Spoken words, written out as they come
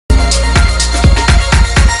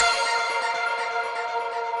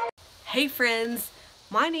Hey friends,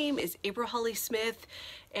 my name is April Holly Smith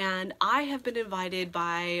and I have been invited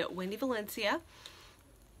by Wendy Valencia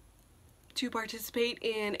to participate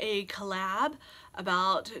in a collab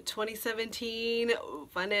about 2017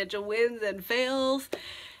 financial wins and fails,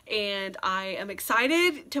 and I am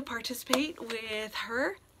excited to participate with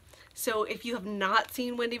her. So if you have not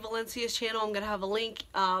seen Wendy Valencia's channel, I'm gonna have a link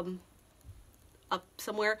up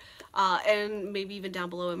somewhere and maybe even down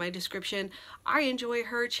below in my description. I enjoy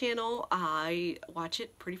her channel. I watch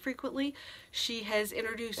it pretty frequently. She has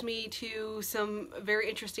introduced me to some very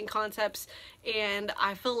interesting concepts, and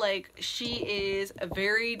I feel like she is a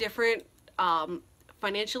very different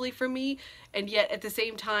financially from me, and yet at the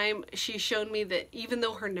same time she's shown me that even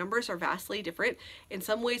though her numbers are vastly different, in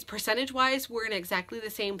some ways percentage wise we're in exactly the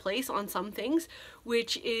same place on some things,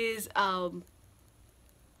 which is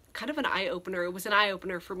kind of an eye-opener. It was an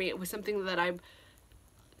eye-opener for me. It was something that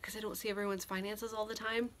because I don't see everyone's finances all the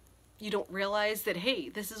time, you don't realize that, hey,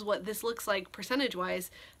 this is what this looks like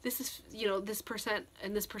percentage-wise. This is, you know, this percent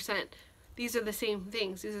and this percent. These are the same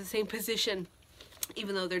things. These are the same position,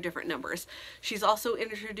 even though they're different numbers. She's also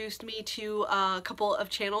introduced me to a couple of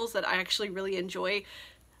channels that I actually really enjoy.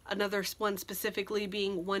 Another one specifically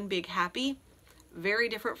being One Big Happy. Very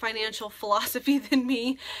different financial philosophy than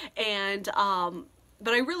me, and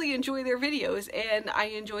but I really enjoy their videos, and I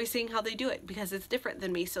enjoy seeing how they do it because it's different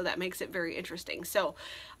than me, so that makes it very interesting. So,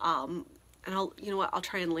 and you know what, I'll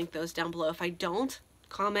try and link those down below. If I don't,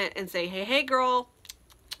 comment and say, hey girl,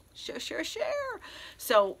 share.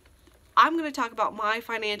 So I'm going to talk about my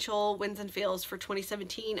financial wins and fails for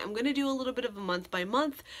 2017. I'm going to do a little bit of a month by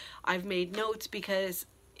month. I've made notes because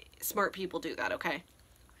smart people do that, okay?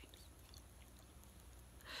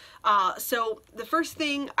 So the first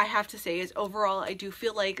thing I have to say is overall, I do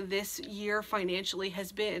feel like this year financially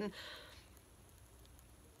has been,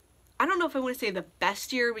 I don't know if I want to say the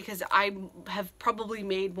best year because I have probably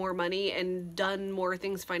made more money and done more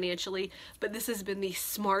things financially, but this has been the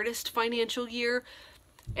smartest financial year,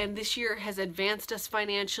 and this year has advanced us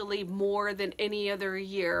financially more than any other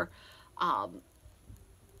year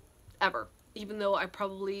ever, even though I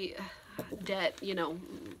probably debt, you know.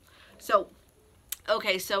 So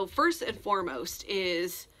okay, so first and foremost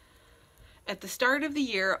is at the start of the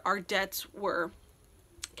year, our debts were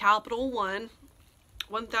Capital One,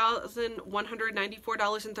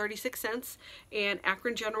 $1,194.36, and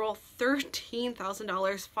Akron General,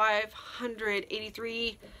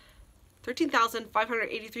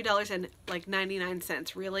 $13,583 and like 99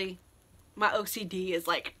 cents. Really? My OCD is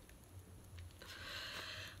like,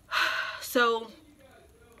 so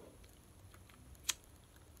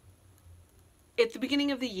at the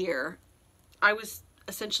beginning of the year, I was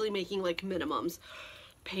essentially making like minimums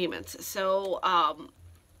payments. So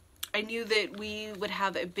I knew that we would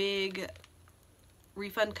have a big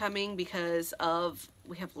refund coming because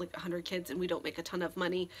we have like 100 kids and we don't make a ton of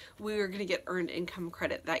money. We were going to get earned income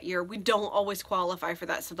credit that year. We don't always qualify for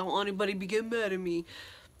that, so don't anybody get mad at me.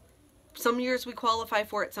 Some years we qualify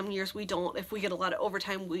for it, some years we don't. If we get a lot of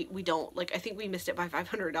overtime, we don't. Like, I think we missed it by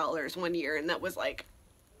 $500 one year, and that was like,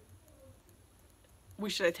 we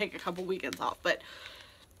should have taken a couple weekends off. But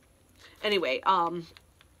anyway,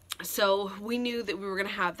 so we knew that we were going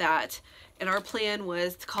to have that, and our plan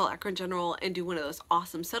was to call Akron General and do one of those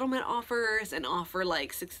awesome settlement offers and offer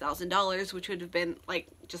like $6,000, which would have been like,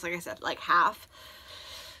 just like I said, like half.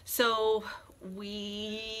 So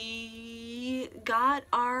we got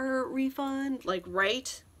our refund like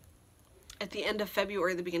right at the end of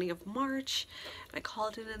February, the beginning of March. I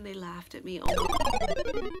called in and they laughed at me.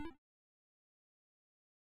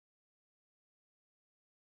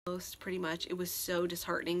 Pretty much. It was so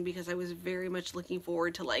disheartening because I was very much looking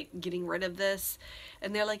forward to like getting rid of this,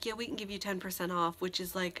 and they're like, yeah, we can give you 10% off, which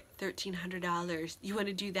is like $1,300. You want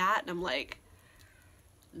to do that? And I'm like,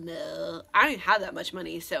 no, I don't have that much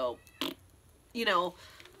money. So, you know,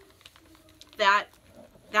 that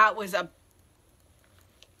was a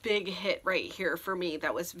big hit right here for me.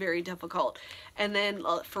 That was very difficult. And then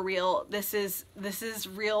for real, this is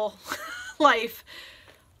real life.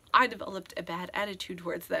 I developed a bad attitude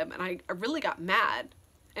towards them, and I really got mad,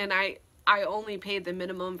 and I only paid the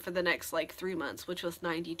minimum for the next like 3 months, which was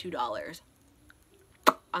 $92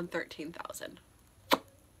 on $13,000.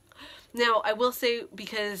 Now I will say,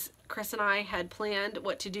 because Chris and I had planned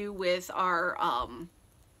what to do with our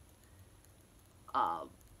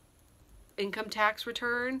income tax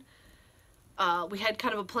return, we had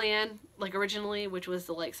kind of a plan like originally, which was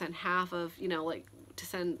to like send half of, you know, like to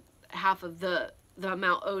send half of the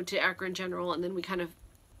amount owed to Akron General, and then we kind of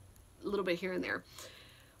a little bit here and there.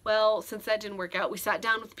 Well, since that didn't work out, we sat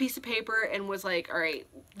down with a piece of paper and was like, all right,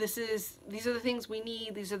 these are the things we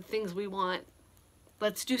need. These are the things we want.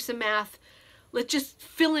 Let's do some math. Let's just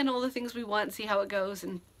fill in all the things we want and see how it goes.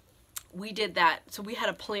 And we did that. So we had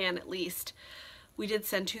a plan at least. We did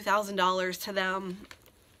send $2,000 to them,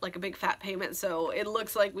 like a big fat payment. So it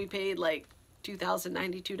looks like we paid like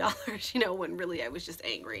 $2,092, you know, when really I was just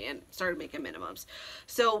angry and started making minimums.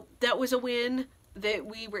 So that was a win that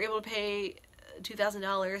we were able to pay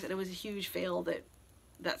 $2,000, and it was a huge fail that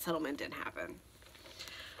that settlement didn't happen.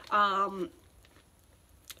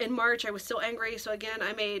 In March, I was still angry, so again,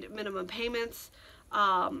 I made minimum payments,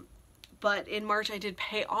 but in March, I did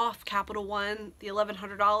pay off Capital One, the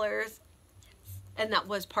 $1,100, and that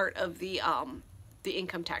was part of the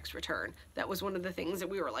income tax return. That was one of the things that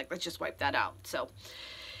we were like, let's just wipe that out. So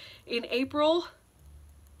in April,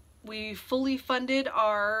 we fully funded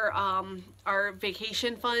our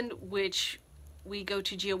vacation fund, which we go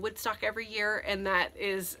to Geo Woodstock every year, and that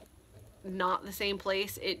is not the same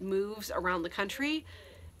place. It moves around the country,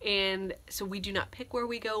 and so we do not pick where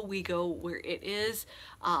we go where it is.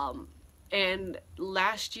 And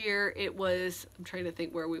last year it was, I'm trying to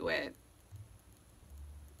think where we went,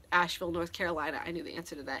 Asheville, North Carolina. I knew the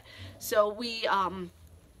answer to that. So we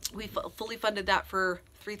fully funded that for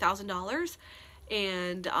 $3,000,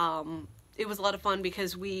 and it was a lot of fun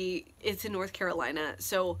because it's in North Carolina,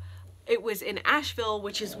 so it was in Asheville,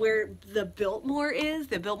 which is where the Biltmore is,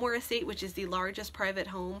 the Biltmore estate, which is the largest private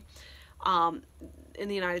home in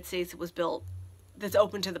the United States. It was built, that's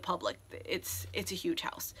open to the public. It's a huge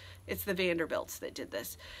house. It's the Vanderbilts that did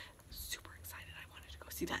this. Super excited. I wanted to go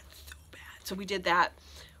see that so bad. So we did that.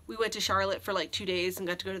 We went to Charlotte for like 2 days and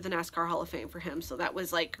got to go to the NASCAR Hall of Fame for him. So that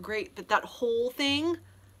was like great. But that whole thing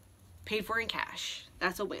paid for in cash.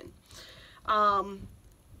 That's a win.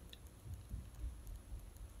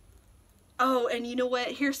 Oh, and you know what?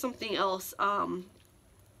 Here's something else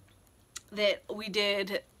that we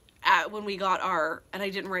did when we got our, and I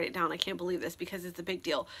didn't write it down, I can't believe this because it's a big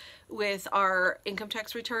deal, with our income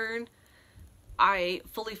tax return. I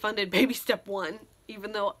fully funded baby step 1,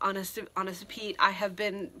 even though honest to Pete, I have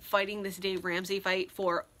been fighting this Dave Ramsey fight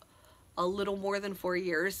for a little more than 4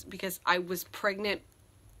 years because I was pregnant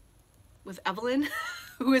with Evelyn,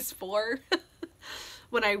 who is 4,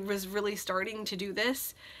 when I was really starting to do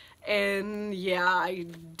this. And yeah, I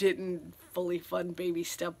didn't fully fund baby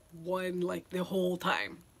step 1 like the whole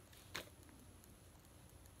time.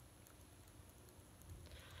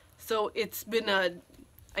 So it's been a,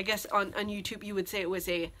 I guess on YouTube you would say it was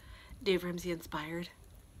a Dave Ramsey inspired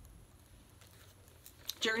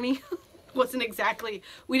journey. Wasn't exactly,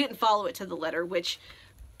 we didn't follow it to the letter, which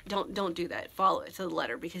don't do that. Follow it to the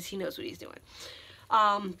letter because he knows what he's doing.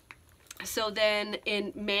 So then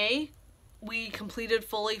in May, we completed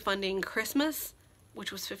fully funding Christmas,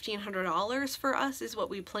 which was $1,500 for us is what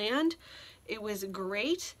we planned. It was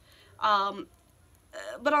great.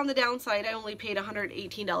 But on the downside, I only paid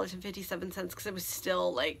 $118.57 because I was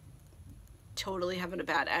still like totally having a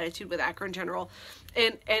bad attitude with Akron General.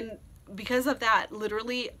 And because of that,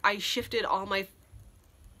 literally, I shifted all my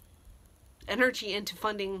energy into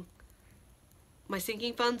funding my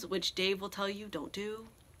sinking funds, which Dave will tell you, don't do.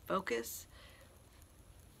 Focus.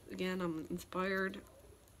 Again, I'm inspired.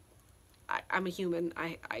 I'm a human.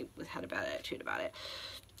 I had a bad attitude about it.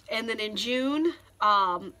 And then in June,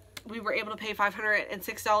 we were able to pay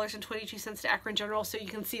 $506.22 to Akron General. So you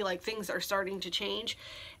can see like things are starting to change.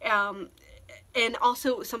 And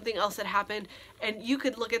also something else that happened, and you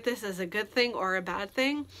could look at this as a good thing or a bad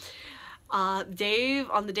thing. Dave,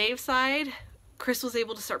 on the Dave side, Chris was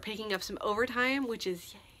able to start picking up some overtime, which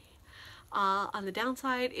is yay. On the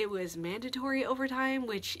downside, it was mandatory overtime,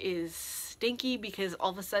 which is stinky because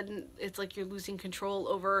all of a sudden it's like you're losing control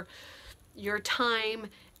over your time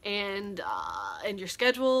and your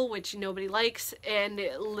schedule, which nobody likes. And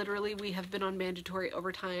literally we have been on mandatory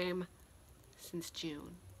overtime since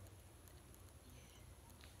June.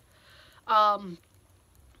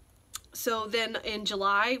 So then in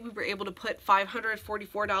July, we were able to put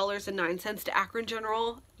 $544.09 to Akron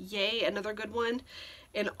General. Yay, another good one.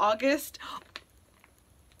 In August,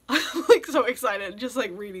 I'm like so excited. Just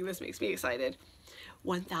like reading this makes me excited.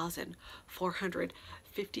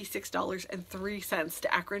 $1,456.03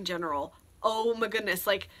 to Akron General. Oh my goodness.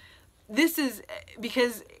 Like this is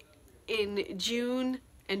because in June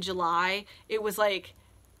and July, it was like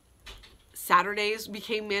Saturdays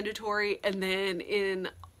became mandatory, and then in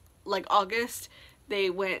like August, they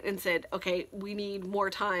went and said, okay, we need more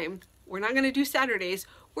time. We're not going to do Saturdays.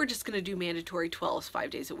 We're just going to do mandatory 12s 5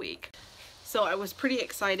 days a week. So I was pretty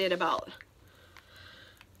excited about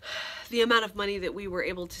the amount of money that we were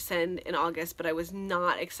able to send in August, but I was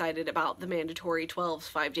not excited about the mandatory 12s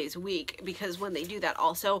 5 days a week, because when they do that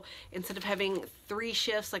also, instead of having 3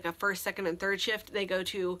 shifts, like a first, second, and third shift, they go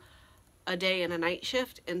to a day and a night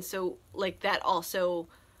shift. And so like that also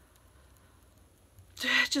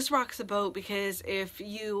just rocks the boat, because if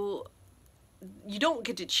you don't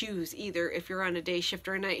get to choose either if you're on a day shift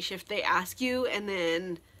or a night shift. They ask you and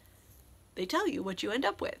then they tell you what you end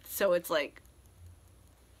up with. So it's like,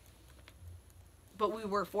 but we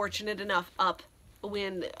were fortunate enough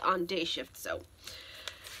when on day shift. So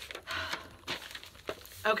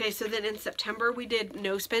okay, so then in September we did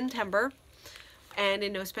No Spendtember, and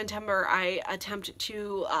in No Spendtember I attempt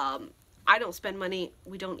to I don't spend money,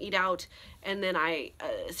 we don't eat out, and then I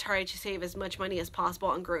try to save as much money as possible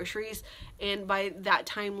on groceries. And by that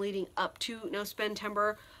time leading up to No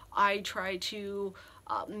Spendtember, I try to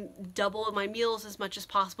double my meals as much as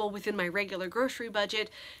possible within my regular grocery budget,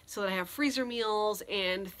 so that I have freezer meals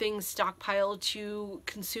and things stockpiled to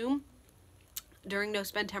consume during No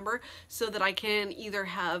Spendtember, so that I can either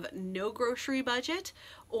have no grocery budget,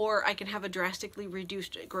 or I can have a drastically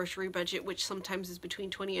reduced grocery budget, which sometimes is between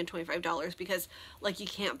 $20 and $25, because like you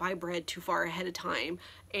can't buy bread too far ahead of time,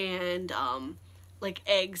 and like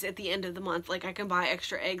eggs at the end of the month, like I can buy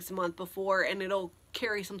extra eggs a month before and it'll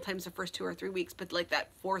carry sometimes the first 2 or 3 weeks, but like that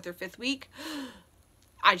 4th or 5th week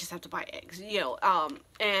I just have to buy eggs, you know.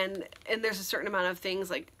 And there's a certain amount of things,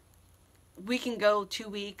 like we can go 2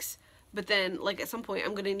 weeks, but then like at some point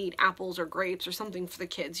I'm gonna need apples or grapes or something for the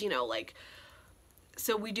kids, you know, like,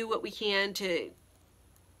 so we do what we can to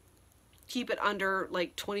keep it under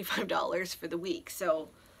like $25 for the week. So,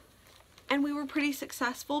 and we were pretty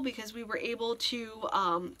successful, because we were able to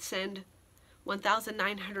send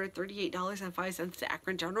 $1,938.05 to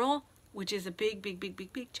Akron General, which is a big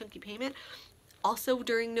chunky payment. Also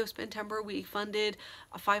during No Spendtember, we funded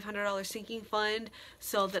a $500 sinking fund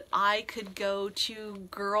so that I could go to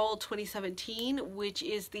Girl 2017, which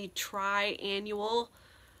is the tri-annual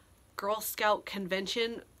Girl Scout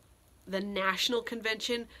convention, the national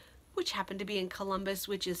convention, which happened to be in Columbus,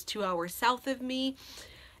 which is 2 hours south of me.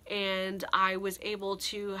 And I was able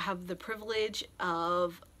to have the privilege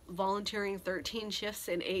of volunteering 13 shifts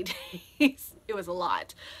in 8 days. It was a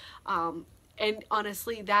lot. And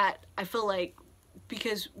honestly, that, I feel like,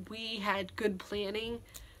 because we had good planning,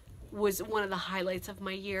 was one of the highlights of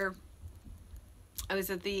my year. I was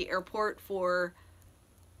at the airport for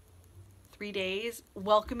 3 days,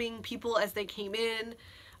 welcoming people as they came in.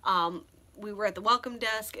 We were at the welcome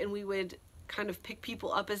desk, and we would kind of pick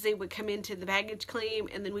people up as they would come into the baggage claim,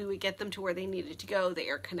 and then we would get them to where they needed to go. The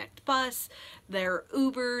Air Connect bus, their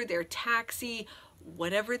Uber, their taxi,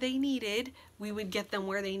 whatever they needed, we would get them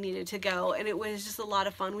where they needed to go. And it was just a lot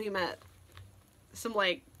of fun. We met some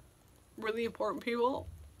like really important people.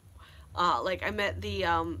 Like I met the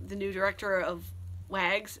new director of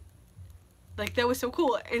WAGs. Like that was so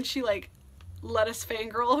cool. And she like let us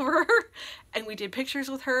fangirl over her, and we did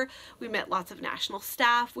pictures with her. We met lots of national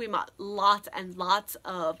staff. We met lots and lots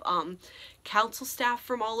of council staff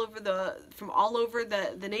from all over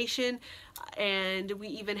the nation, and we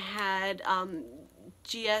even had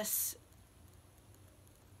GS.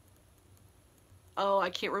 Oh,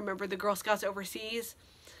 I can't remember, the Girl Scouts overseas,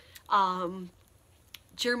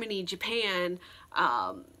 Germany, Japan,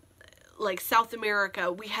 like South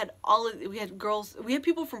America. We had girls, we had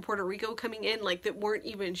people from Puerto Rico coming in, like, that weren't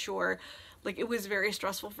even sure. Like, it was very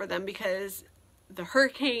stressful for them because the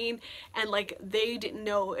hurricane, and like they didn't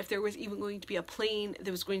know if there was even going to be a plane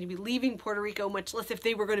that was going to be leaving Puerto Rico, much less if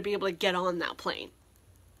they were going to be able to get on that plane.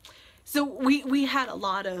 So we had a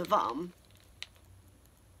lot of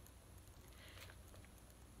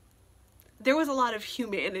there was a lot of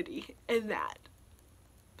humanity in that.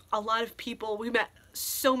 A lot of people, we met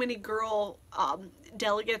so many girl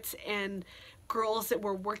delegates and girls that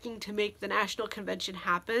were working to make the national convention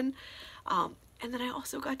happen. And then I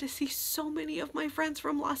also got to see so many of my friends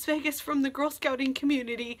from Las Vegas, from the Girl Scouting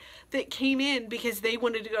community, that came in because they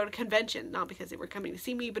wanted to go to convention, not because they were coming to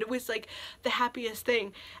see me, but it was like the happiest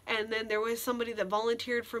thing. And then there was somebody that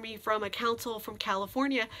volunteered for me from a council from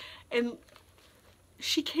California, and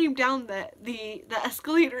she came down the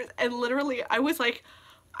escalators, and literally I was like,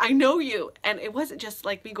 I know you. And it wasn't just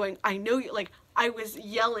like me going, I know you, like I was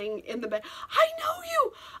yelling in the bed, I know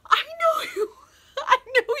you, I know you, I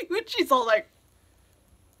know you. And she's all like,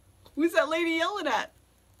 who's that lady yelling at?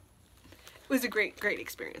 It was a great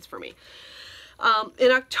experience for me.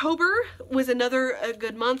 In October was another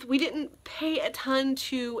good month. We didn't pay a ton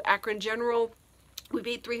to Akron General. We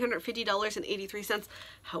paid $350.83.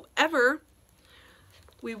 However,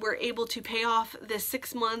 we were able to pay off the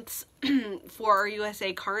 6 months for our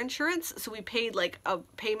USA car insurance. So we paid like a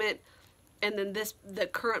payment, and then the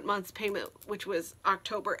current month's payment, which was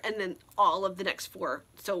October, and then all of the next 4.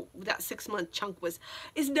 So that 6-month chunk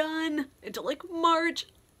is done until like March.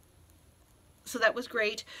 So that was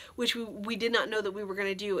great, which we did not know that we were going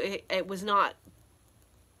to do. It was not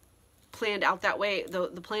planned out that way.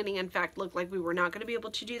 The planning, in fact, looked like we were not going to be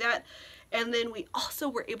able to do that. And then we also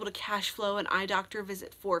were able to cash flow an eye doctor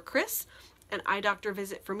visit for Chris, an eye doctor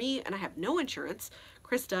visit for me, and I have no insurance.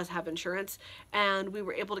 Chris does have insurance, and we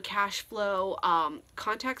were able to cash flow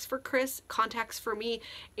contacts for Chris, contacts for me,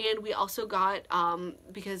 and we also got,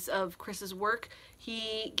 because of Chris's work,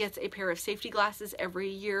 he gets a pair of safety glasses every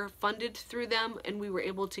year funded through them, and we were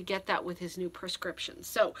able to get that with his new prescription.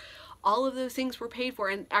 So all of those things were paid for,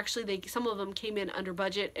 and actually some of them came in under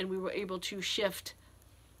budget, and we were able to shift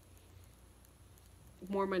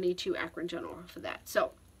more money to Akron General for that.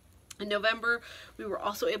 So in November, we were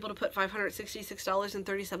also able to put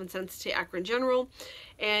 $566.37 to Akron General,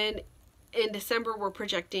 and in December, we're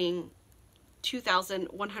projecting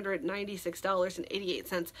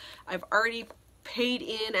 $2,196.88. I've already paid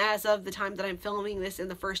in, as of the time that I'm filming this, in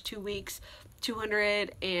the first 2 weeks,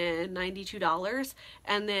 $292,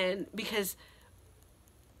 and then because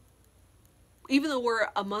even though we're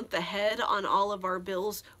a month ahead on all of our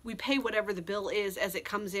bills, we pay whatever the bill is as it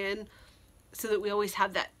comes in, so that we always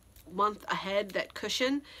have that month ahead, that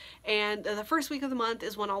cushion. And the first week of the month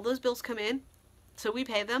is when all those bills come in, so we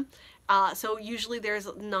pay them. So usually there's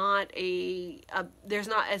not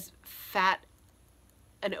as fat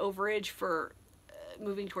an overage for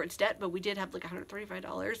moving towards debt, but we did have like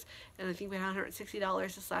 $135, and I think we had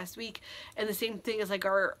 $160 this last week. And the same thing is like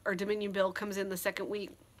our Dominion bill comes in the second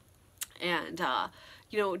week, and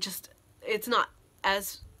you know, just it's not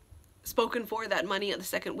as spoken for that money at the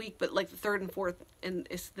second week, but like the third and fourth, in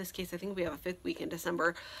this case I think we have a 5th week in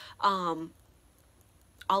December, all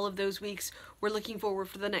of those weeks we're looking forward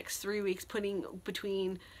for the next 3 weeks, putting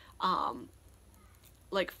between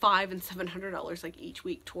like $500 and $700 like each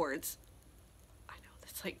week towards, I know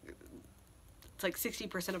that's like, it's like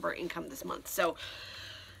 60% of our income this month. So,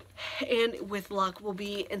 and with luck, we'll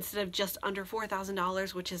be, instead of just under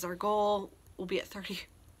 $4,000, which is our goal, we'll be at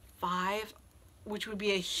 35, which would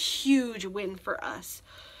be a huge win for us.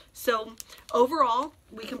 So overall,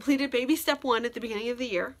 we completed baby step 1 at the beginning of the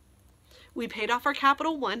year. We paid off our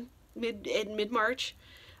Capital One in mid-March,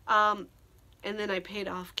 and then I paid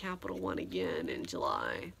off Capital One again in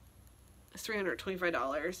July. It's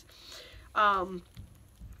 $325.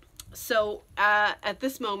 So at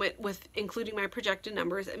this moment, with including my projected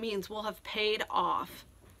numbers, it means we'll have paid off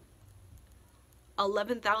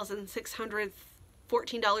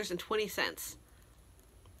 $11,614.20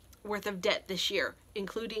 worth of debt this year,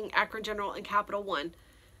 including Akron General and Capital One,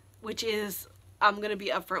 which is, I'm going to be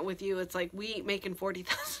upfront with you, it's like we ain't making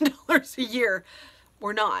 $40,000 a year.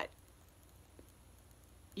 We're not.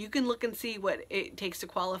 You can look and see what it takes to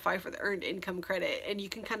qualify for the earned income credit, and you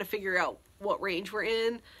can kind of figure out what range we're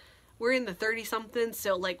in. We're in the 30-something,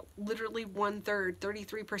 so like literally 1/3,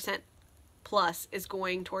 33% plus is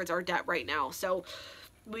going towards our debt right now. So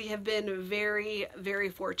we have been very, very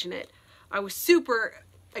fortunate. I was super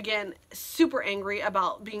angry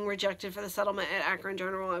about being rejected for the settlement at Akron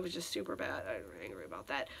General. I was just super bad. I was angry about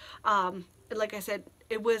that. Like I said,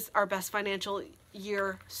 it was our best financial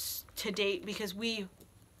year to date because we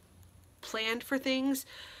planned for things.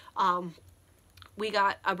 We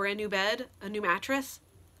got a brand new bed, a new mattress,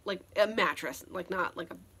 like a mattress, like not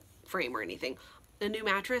like a frame or anything. A new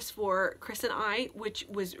mattress for Chris and I, which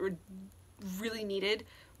was really needed.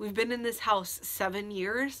 We've been in this house 7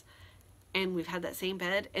 years, and we've had that same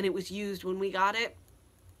bed, and it was used when we got it.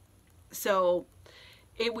 So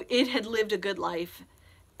it had lived a good life,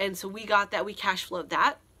 and so we got that. We cash flowed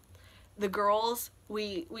that. The girls,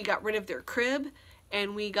 we got rid of their crib,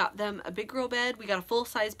 and we got them a big girl bed. We got a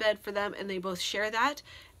full-size bed for them, and they both share that,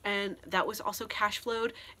 and that was also cash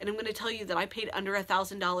flowed. And I'm going to tell you that I paid under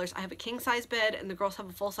 $1,000. I have a king-size bed, and the girls have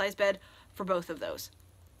a full-size bed for both of those.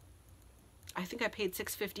 I think I paid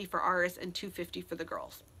 $650 for ours and $250 for the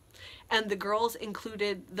girls. And the girls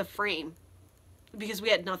included the frame because we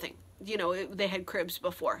had nothing. You know, they had cribs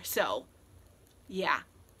before. So, yeah.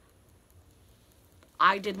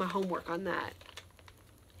 I did my homework on that.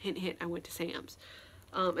 Hint, hint, I went to Sam's.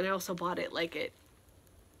 And I also bought it like at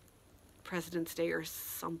President's Day or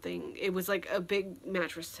something. It was like a big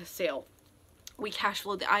mattress sale. We cash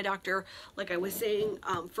flowed the eye doctor, like I was saying,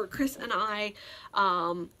 for Chris and I.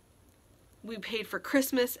 We paid for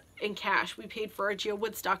Christmas in cash. We paid for our Geo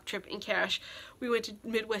Woodstock trip in cash. We went to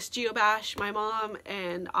Midwest Geo Bash, my mom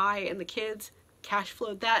and I and the kids. cash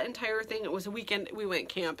flowed that entire thing. It was a weekend. We went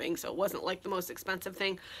camping, so it wasn't like the most expensive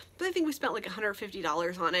thing, but I think we spent like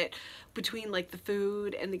 $150 on it between like the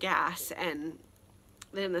food and the gas and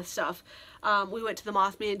then the stuff. We went to the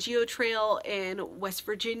Mothman Geo Trail in West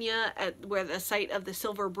Virginia at where the site of the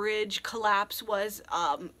Silver Bridge collapse was,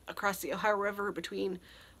 across the Ohio River between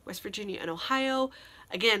West Virginia and Ohio.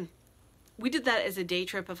 Again, we did that as a day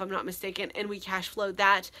trip, if I'm not mistaken, and we cash flowed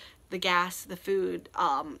that, the gas, the food,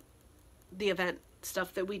 the event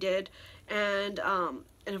stuff that we did, and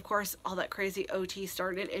of course all that crazy OT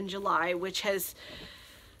started in July, which has,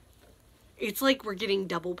 it's like we're getting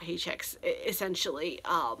double paychecks essentially.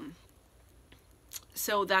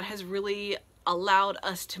 So that has really allowed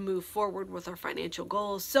us to move forward with our financial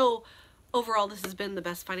goals. So overall, this has been the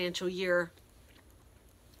best financial year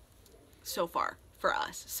so far for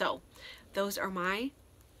us. So those are my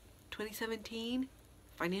 2017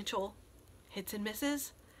 financial hits and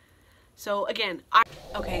misses. So again,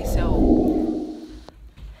 okay, so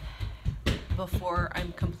before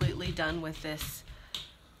I'm completely done with this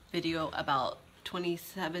video about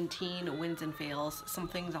 2017 wins and fails, some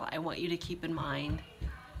things that I want you to keep in mind,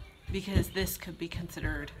 because this could be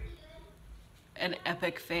considered an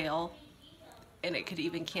epic fail, and it could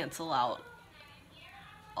even cancel out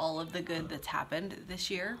all of the good that's happened this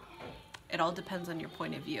year. It all depends on your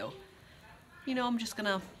point of view. You know, I'm just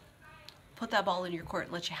gonna put that ball in your court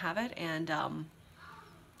and let you have it, and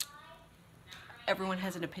everyone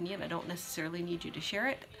has an opinion. I don't necessarily need you to share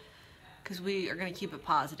it, because we are going to keep it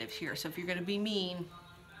positive here. So if you're going to be mean,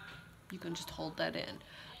 you can just hold that in.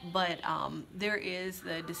 But there is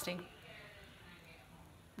the distinct,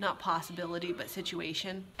 not possibility, but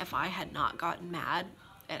situation. If I had not gotten mad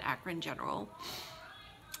at Akron General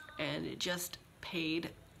and just paid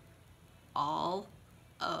all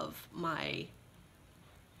of my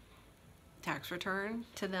tax return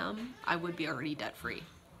to them, I would be already debt-free.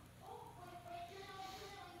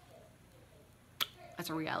 That's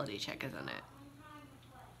a reality check, isn't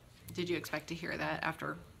it? Did you expect to hear that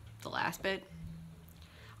after the last bit?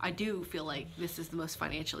 I do feel like this is the most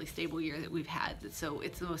financially stable year that we've had, so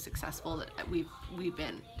it's the most successful that we've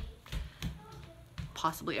been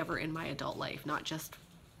possibly ever in my adult life, not just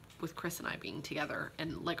with Chris and I being together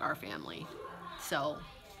and like our family. So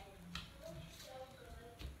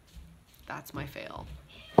that's my fail.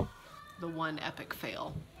 The one epic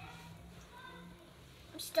fail.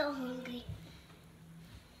 I'm still hungry.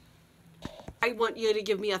 I want you to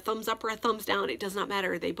give me a thumbs up or a thumbs down. It does not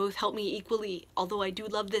matter. They both help me equally, although I do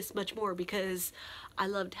love this much more because I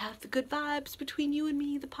love to have the good vibes between you and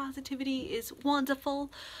me. The positivity is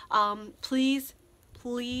wonderful. Please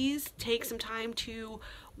take some time to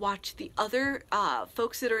watch the other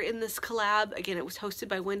folks that are in this collab. Again, it was hosted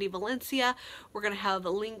by Wendy Valencia. We're going to have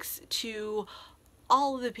links to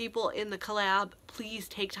all of the people in the collab. Please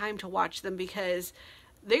take time to watch them because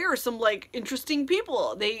they are some like interesting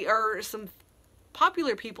people. They are some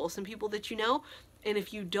popular people, some people that you know, and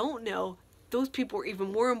if you don't know, those people are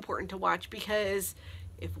even more important to watch, because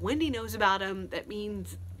if Wendy knows about them, that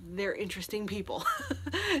means they're interesting people.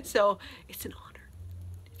 So it's an honor.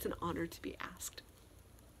 It's an honor to be asked.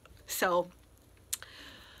 So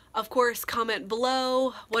of course, comment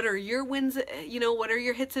below, what are your wins, you know, what are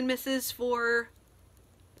your hits and misses for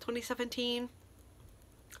 2017?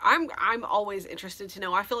 I'm always interested to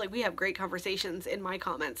know. I feel like we have great conversations in my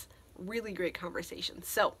comments. Really great conversations.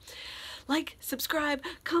 So like, subscribe,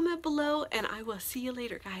 comment below, and I will see you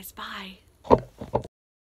later, guys. Bye.